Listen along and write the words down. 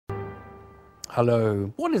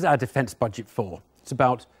Hello. What is our defence budget for? It's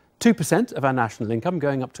about 2% of our national income,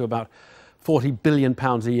 going up to about £40 billion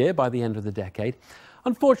a year by the end of the decade.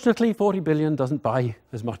 Unfortunately, 40 billion doesn't buy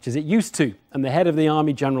as much as it used to, and the head of the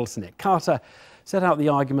Army, General Sir Nick Carter, set out the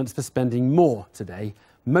arguments for spending more today,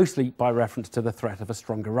 mostly by reference to the threat of a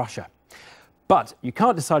stronger Russia. But you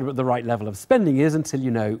can't decide what the right level of spending is until you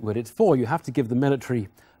know what it's for. You have to give the military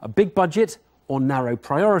a big budget or narrow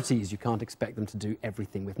priorities. You can't expect them to do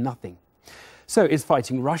everything with nothing. So is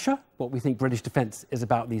fighting Russia what we think British defence is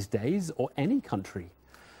about these days, or any country?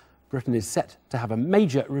 Britain is set to have a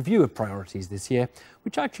major review of priorities this year,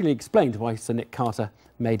 which actually explained why Sir Nick Carter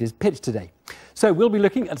made his pitch today. So we'll be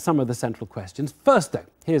looking at some of the central questions. First, though,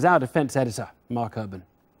 here's our defence editor, Mark Urban.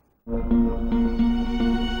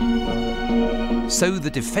 So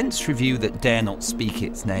the defence review that dare not speak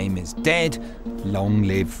its name is dead. Long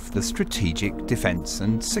live the Strategic Defence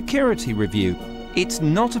and Security Review. It's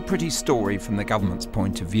not a pretty story from the government's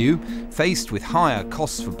point of view. Faced with higher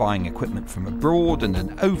costs for buying equipment from abroad and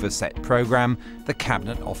an overset programme, the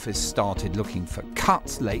Cabinet Office started looking for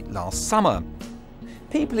cuts late last summer.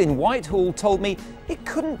 People in Whitehall told me it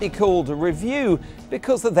couldn't be called a review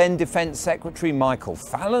because the then Defence Secretary Michael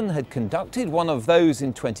Fallon had conducted one of those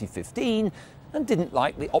in 2015 and didn't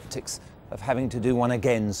like the optics of having to do one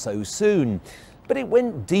again so soon. But it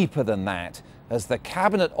went deeper than that. As the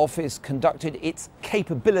Cabinet Office conducted its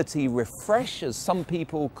capability refresh, as some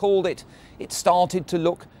people called it, it started to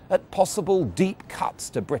look at possible deep cuts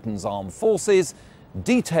to Britain's armed forces.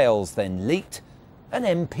 Details then leaked, and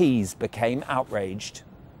MPs became outraged.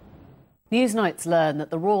 Newsnights learned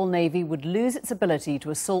that the Royal Navy would lose its ability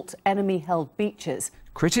to assault enemy-held beaches.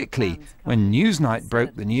 Critically, when Newsnight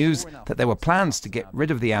broke the news that there were plans to get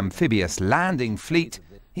rid of the amphibious landing fleet,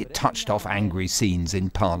 it touched off angry scenes in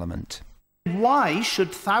Parliament. Why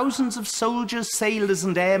should thousands of soldiers, sailors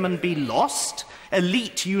and airmen be lost,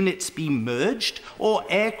 elite units be merged, or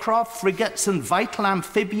aircraft, frigates and vital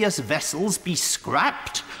amphibious vessels be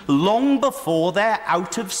scrapped long before their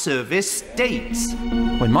out-of-service dates?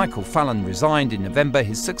 When Michael Fallon resigned in November,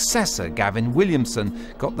 his successor, Gavin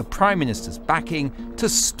Williamson, got the Prime Minister's backing to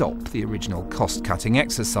stop the original cost-cutting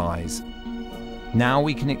exercise. Now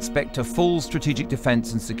we can expect a full Strategic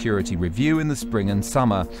Defence and Security Review in the spring and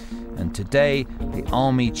summer. And today, the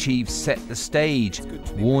Army chiefs set the stage,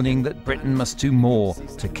 warning that Britain must do more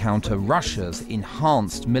to counter Russia's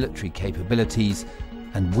enhanced military capabilities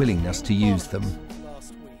and willingness to use them.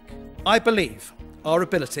 I believe our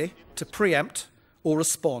ability to preempt or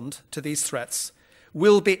respond to these threats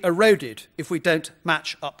will be eroded if we don't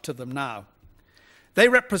match up to them now. They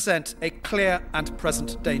represent a clear and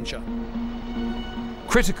present danger.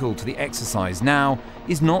 Critical to the exercise now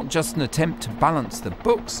is not just an attempt to balance the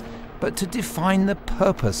books, but to define the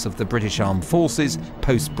purpose of the British Armed Forces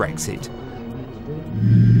post-Brexit.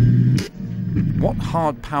 What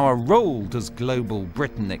hard power role does global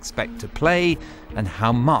Britain expect to play, and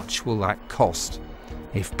how much will that cost?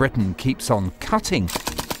 If Britain keeps on cutting,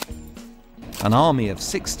 an army of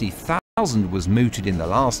 60,000 was mooted in the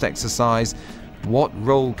last exercise, what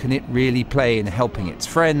role can it really play in helping its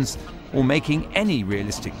friends or making any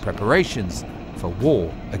realistic preparations for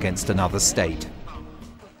war against another state?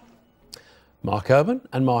 Mark Urban,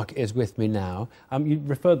 and Mark is with me now. You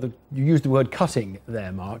used the word cutting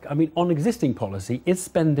there, Mark. I mean, on existing policy, is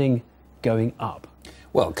spending going up?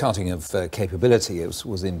 Well, cutting of capability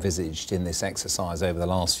was envisaged in this exercise over the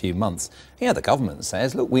last few months. Yeah, the government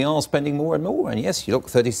says, look, we are spending more and more. And yes, you look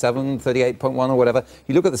 37, 38.1 or whatever,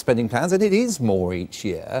 you look at the spending plans and it is more each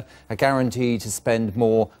year. A guarantee to spend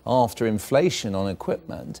more after inflation on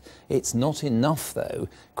equipment. It's not enough, though.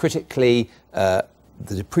 Critically,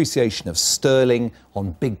 the depreciation of sterling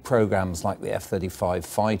on big programmes like the F-35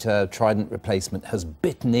 fighter, Trident replacement has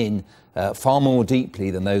bitten in far more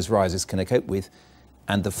deeply than those rises can cope with.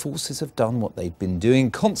 And the forces have done what they've been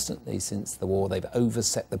doing constantly since the war. They've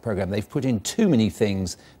overset the programme. They've put in too many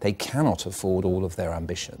things. They cannot afford all of their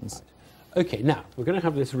ambitions. OK, now, we're going to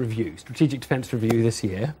have this review, Strategic Defence Review this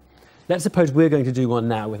year. Let's suppose we're going to do one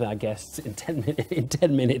now with our guests in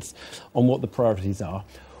 10 minutes on what the priorities are.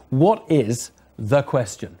 What is the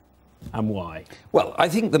question and why? Well, I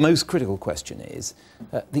think the most critical question is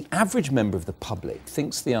the average member of the public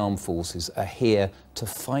thinks the armed forces are here to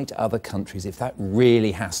fight other countries if that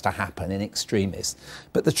really has to happen in extremis.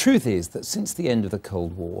 But the truth is that since the end of the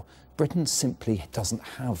Cold War, Britain simply doesn't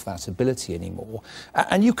have that ability anymore.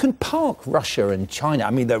 And you can park Russia and China, I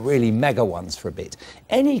mean, they're really mega ones for a bit.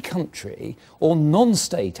 Any country or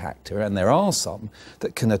non-state actor, and there are some,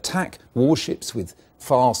 that can attack warships with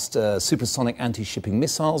fast supersonic anti-shipping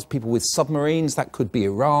missiles, people with submarines, that could be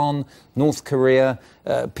Iran, North Korea,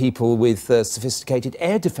 people with sophisticated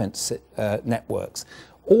air defence networks.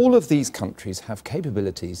 All of these countries have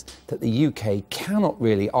capabilities that the UK cannot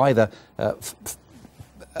really either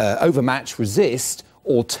overmatch, resist,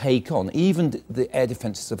 or take on. Even the air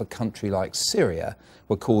defences of a country like Syria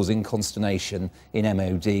were causing consternation in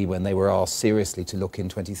MOD when they were asked seriously to look in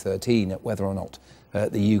 2013 at whether or not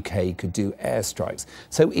the UK could do airstrikes.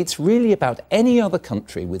 So it's really about any other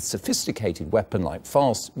country with sophisticated weapons,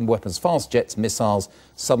 fast jets, missiles,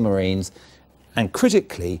 submarines, and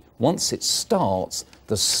critically, once it starts,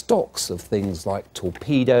 the stocks of things like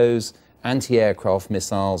torpedoes, anti-aircraft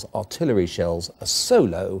missiles, artillery shells are so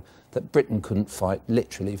low that Britain couldn't fight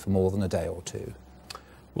literally for more than a day or two.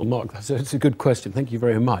 Well, Mark, that's a good question. Thank you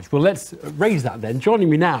very much. Well, let's raise that then. Joining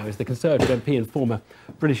me now is the Conservative MP and former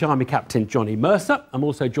British Army Captain Johnny Mercer. I'm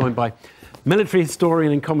also joined by military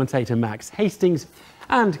historian and commentator Max Hastings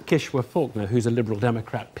and Kishwa Faulkner, who's a Liberal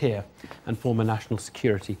Democrat peer and former National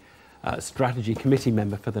Security Strategy Committee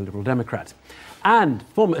member for the Liberal Democrats. And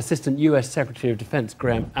former Assistant US Secretary of Defence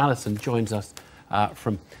Graham Allison joins us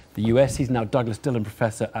from the US. He's now Douglas Dillon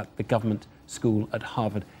Professor at the Government School at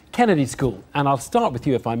Harvard Kennedy School. And I'll start with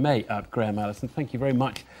you, if I may, Graham Allison. Thank you very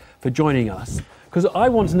much for joining us, because I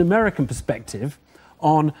want an American perspective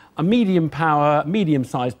on a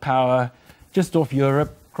medium-sized power just off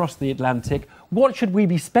Europe, across the Atlantic. What should we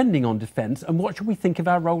be spending on defence, and what should we think of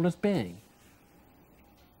our role as being?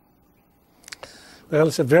 Well,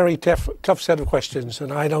 it's a very tough set of questions,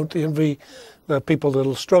 and I don't envy the people that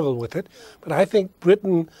will struggle with it. But I think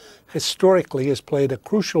Britain historically has played a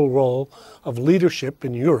crucial role of leadership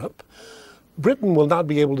in Europe. Britain will not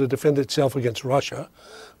be able to defend itself against Russia,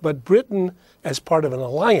 but Britain, as part of an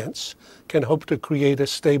alliance, can hope to create a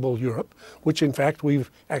stable Europe, which in fact we've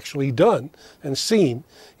actually done and seen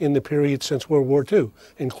in the period since World War II,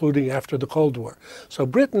 including after the Cold War. So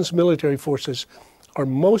Britain's military forces are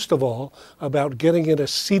most of all about getting it a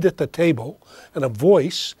seat at the table and a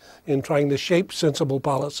voice in trying to shape sensible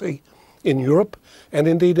policy in Europe and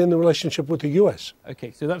indeed in the relationship with the US.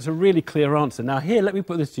 OK, so that's a really clear answer. Now here, let me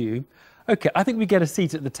put this to you. OK, I think we get a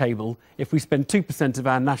seat at the table if we spend 2% of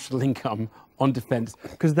our national income on defence,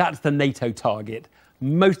 because that's the NATO target.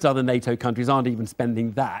 Most other NATO countries aren't even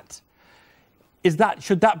spending that.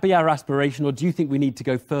 Should that be our aspiration, or do you think we need to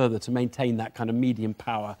go further to maintain that kind of medium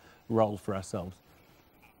power role for ourselves?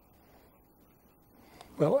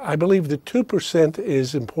 Well, I believe the 2%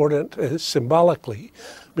 is important symbolically,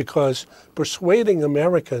 because persuading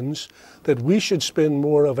Americans that we should spend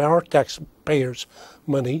more of our taxpayers'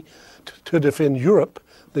 money to defend Europe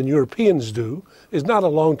than Europeans do is not a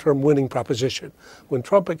long-term winning proposition. When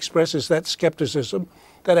Trump expresses that skepticism,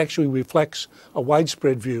 that actually reflects a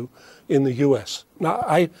widespread view in the U.S. Now,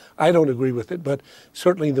 I don't agree with it, but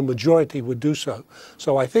certainly the majority would do so.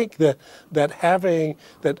 So I think that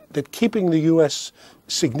keeping the U.S.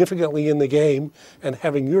 significantly in the game and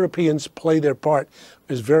having Europeans play their part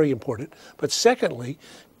is very important. But secondly,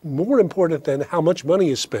 more important than how much money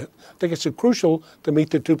is spent, I think it's crucial to meet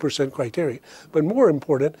the 2% criteria, but more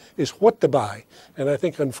important is what to buy. And I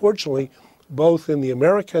think, unfortunately, both in the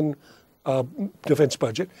American defense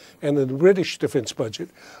budget and in the British defense budget,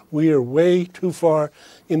 we are way too far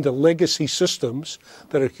into legacy systems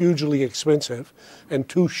that are hugely expensive and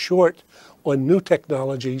too short on new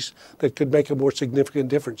technologies that could make a more significant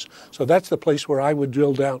difference. So that's the place where I would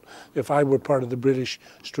drill down if I were part of the British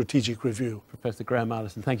Strategic Review. Professor Graham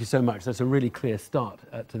Allison, thank you so much. That's a really clear start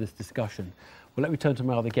to this discussion. Well, let me turn to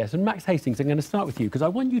my other guest. And Max Hastings, I'm going to start with you, because I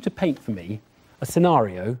want you to paint for me a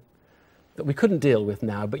scenario that we couldn't deal with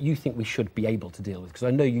now, but you think we should be able to deal with, because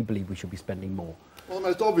I know you believe we should be spending more. Well, the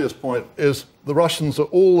most obvious point is the Russians are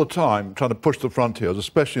all the time trying to push the frontiers,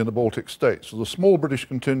 especially in the Baltic states. There's a small British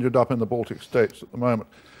contingent up in the Baltic states at the moment.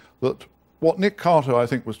 That what Nick Carter, I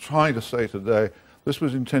think, was trying to say today, this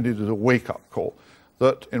was intended as a wake-up call,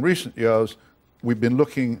 that in recent years we've been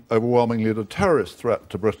looking overwhelmingly at a terrorist threat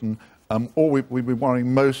to Britain, or we've been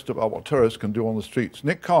worrying most about what terrorists can do on the streets.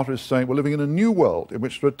 Nick Carter is saying we're living in a new world in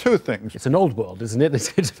which there are two things. It's an old world, isn't it?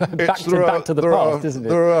 It's back to the past, isn't it?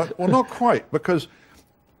 Well, not quite, because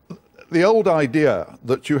the old idea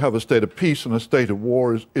that you have a state of peace and a state of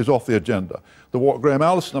war is off the agenda. What Graham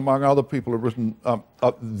Allison, among other people, have written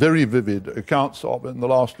very vivid accounts of in the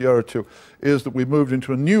last year or two is that we've moved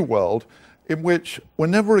into a new world in which we're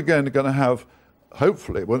never again going to have,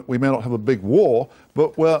 hopefully, we may not have a big war,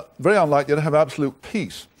 but we're very unlikely to have absolute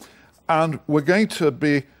peace. And we're going to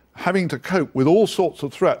be having to cope with all sorts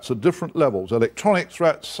of threats at different levels, electronic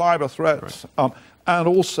threats, cyber threats, and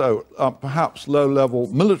also perhaps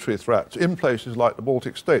low-level military threats in places like the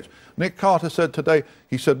Baltic states. Nick Carter said today,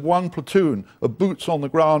 he said 1 platoon of boots on the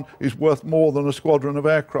ground is worth more than a squadron of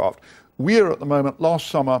aircraft. We are at the moment, last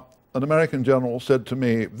summer, an American general said to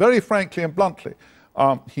me, very frankly and bluntly,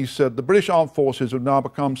 he said, the British armed forces have now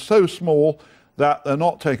become so small that they're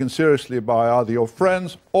not taken seriously by either your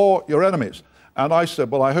friends or your enemies. And I said,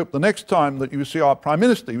 well, I hope the next time that you see our Prime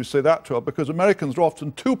Minister, you say that to her, because Americans are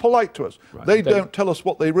often too polite to us. Right. They don't tell us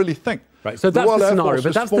what they really think. Right, so that's the scenario,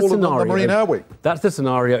 but that's the scenario. Marine Air Week. That's the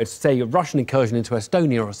scenario. It's, say, a Russian incursion into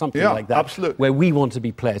Estonia or something like that, absolutely, where we want to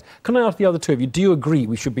be players. Can I ask the other two of you, do you agree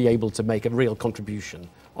we should be able to make a real contribution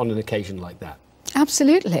on an occasion like that?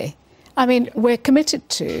 Absolutely. I mean, we're committed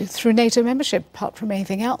to, through NATO membership, apart from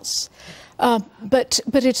anything else. But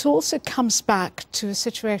it also comes back to a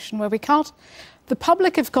situation where we can't... The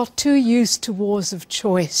public have got too used to wars of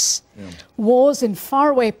choice. Wars in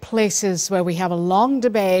faraway places where we have a long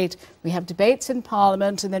debate, we have debates in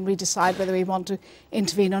Parliament, and then we decide whether we want to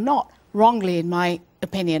intervene or not. Wrongly, in my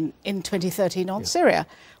opinion, in 2013 on Syria,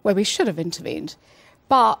 where we should have intervened.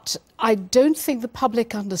 But I don't think the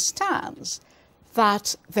public understands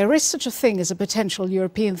that there is such a thing as a potential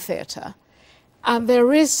European theatre, and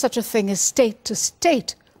there is such a thing as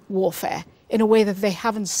state-to-state warfare in a way that they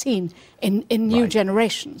haven't seen in new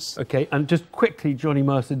generations. OK, and just quickly, Johnny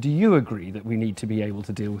Mercer, do you agree that we need to be able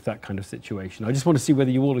to deal with that kind of situation? I just want to see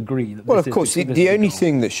whether you all agree that well, of course, the only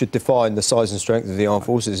thing that should define the size and strength of the armed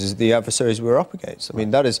forces is the adversaries we're up against. I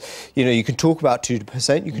mean, that is, you know, you can talk about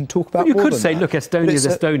 2%, you can talk about more than that. You could say, look, Estonia's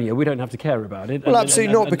Estonia, we don't have to care about it. Well,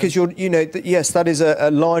 absolutely not, because you're, you know, yes, that is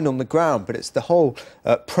a line on the ground, but it's the whole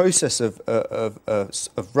process of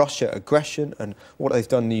Russia aggression and what they've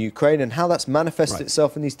done in the Ukraine and how that's manifested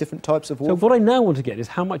itself in these different types of warfare. So what I now want to get is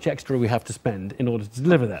how much extra we have to spend in order to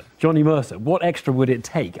deliver that. Johnny Mercer, what extra would it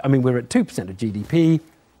take? I mean, we're at 2% of GDP,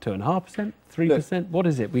 2.5%, 3%. Look, what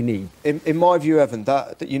is it we need? In my view, Evan,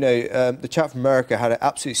 that you know, the chap from America had it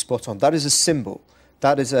absolutely spot on. That is a symbol.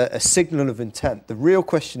 That is a signal of intent. The real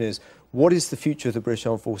question is, what is the future of the British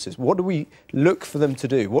Armed Forces? What do we look for them to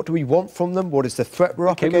do? What do we want from them? What is the threat we're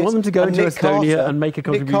up against? We want them to go into Estonia and make a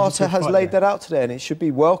contribution. Nick Carter has laid that out today, and it should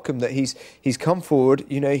be welcome that he's come forward.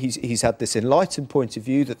 You know, he's had this enlightened point of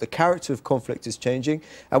view that the character of conflict is changing,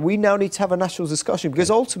 and we now need to have a national discussion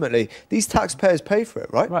because ultimately these taxpayers pay for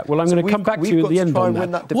it, right? Right. Well, I'm going to come back to you at the end on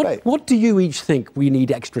that. What do you each think we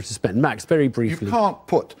need extra to spend, Max? Very briefly. You can't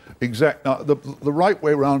put exact. The right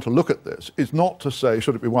way round to look at this is not to say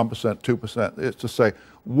should it be 1%, 2%. It's to say,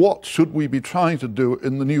 what should we be trying to do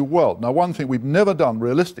in the new world? Now, one thing we've never done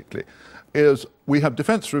realistically is we have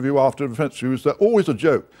defence review after defence reviews. They're always a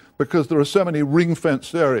joke because there are so many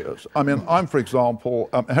ring-fenced areas. I mean, I'm, for example,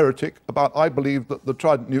 a heretic about I believe that the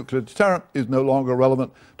Trident nuclear deterrent is no longer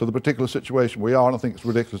relevant to the particular situation we are, and I think it's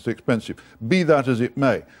ridiculously expensive. Be that as it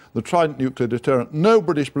may, the Trident nuclear deterrent, no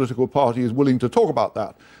British political party is willing to talk about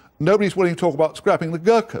that. Nobody's willing to talk about scrapping the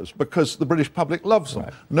Gurkhas because the British public loves them.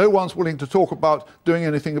 Right. No one's willing to talk about doing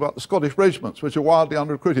anything about the Scottish regiments, which are wildly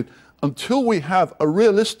under-recruited. Until we have a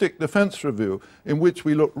realistic defence review in which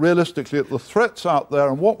we look realistically at the threats out there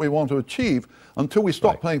and what we want to achieve, until we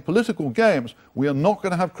stop playing political games, we are not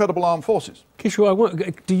going to have credible armed forces.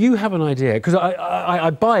 Kishore, do you have an idea? Because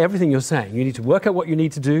I buy everything you're saying. You need to work out what you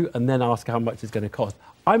need to do and then ask how much it's going to cost.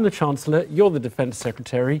 I'm the Chancellor, you're the Defence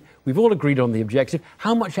Secretary. We've all agreed on the objective.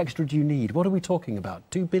 How much extra do you need? What are we talking about?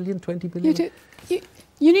 2 billion, 20 billion?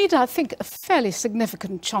 You need, I think, a fairly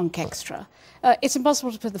significant chunk extra. It's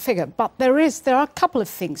impossible to put the figure, but there are a couple of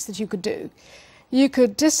things that you could do. You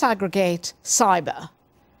could disaggregate cyber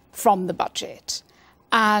from the budget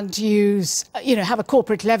and use, have a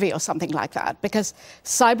corporate levy or something like that, because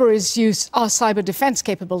cyber is used, our cyber defence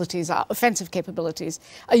capabilities, our offensive capabilities,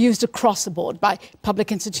 are used across the board by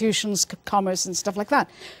public institutions, commerce and stuff like that.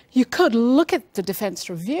 You could look at the defence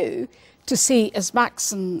review to see, as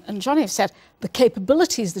Max and Johnny have said, the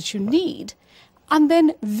capabilities that you need, and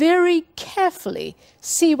then very carefully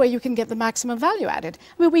see where you can get the maximum value added.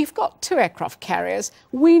 I mean, we've got 2 aircraft carriers.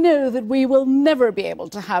 We know that we will never be able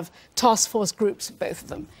to have task force groups of both of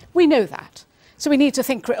them. We know that. So we need to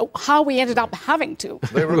think how we ended up having to.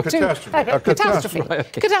 They were a catastrophe. Catastrophe. Right,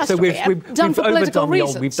 okay. Catastrophe. So we've done for political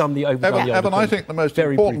reasons. We've done the overdone. Evan, I think the most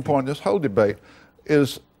important point in this whole debate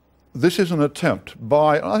is this is an attempt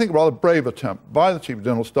by, I think a rather brave attempt, by the Chief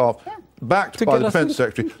General Staff, backed by the Defence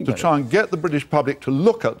Secretary, to try and get the British public to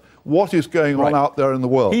look at what is going on out there in the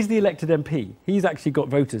world. He's the elected MP. He's actually got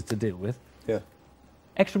voters to deal with. Yeah.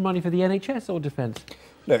 Extra money for the NHS or defence?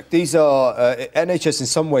 Look, these are NHS in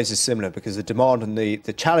some ways is similar because the demand and the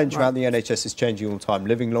challenge around the NHS is changing all the time,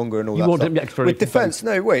 living longer and all that stuff. With defence,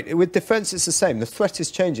 with defence it's the same. The threat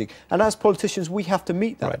is changing, and as politicians we have to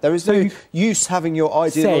meet that. Right. There is no use having your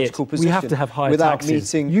ideological position we have to have higher without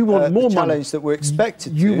taxes. meeting you want more the money. challenge that we're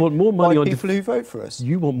expected you want more money by on people who vote for us.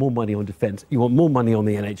 You want more money on defence. You want more money on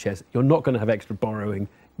the NHS. You're not going to have extra borrowing.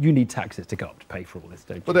 You need taxes to go up to pay for all this,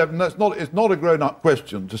 don't you? But it's not a grown-up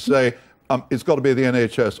question to say it's got to be the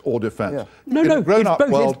NHS or defence. Yeah. No, in a grown-up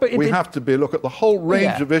world, we have to look at the whole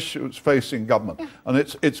range of issues facing government. Yeah. And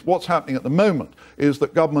it's what's happening at the moment is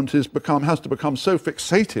that government has to become so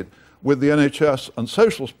fixated with the NHS and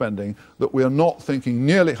social spending that we are not thinking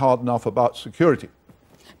nearly hard enough about security.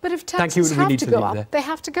 But if taxes have to go up, they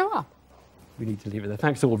have to go up. We need to leave it there.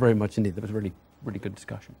 Thanks all very much indeed. That was a really, really good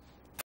discussion.